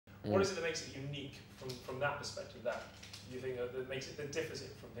What is it that makes it unique from that perspective? That you think that makes it that differs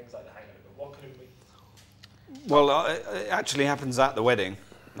it from things like The Hangover? What can it be? Well, it actually happens at the wedding,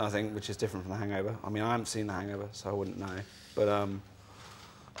 I think, which is different from The Hangover. I mean, I haven't seen The Hangover, so I wouldn't know. But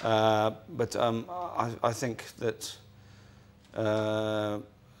I think that. Well,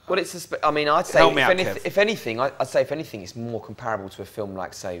 I mean, I'd say if anything, it's more comparable to a film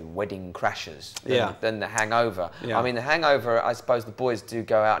like, say, Wedding Crashers than The Hangover. Yeah. I mean, The Hangover, I suppose the boys do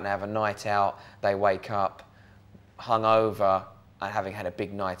go out and have a night out. They wake up hungover and having had a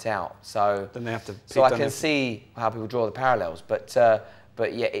big night out. So then they have to. So I can see how people draw the parallels, but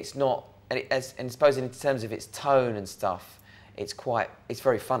yeah, it's not. And I suppose in terms of its tone and stuff, it's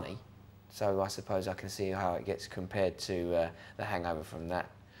very funny. So I suppose I can see how it gets compared to The Hangover from that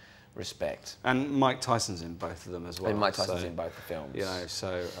respect. And Mike Tyson's in both of them as well. And Mike Tyson's in both the films. You know,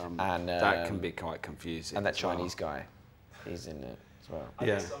 so and that can be quite confusing. And that Chinese guy, he's in it as well.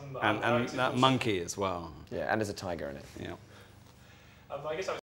 Yeah, and that monkey as well. Yeah, and there's a tiger in it. Yeah. I guess I was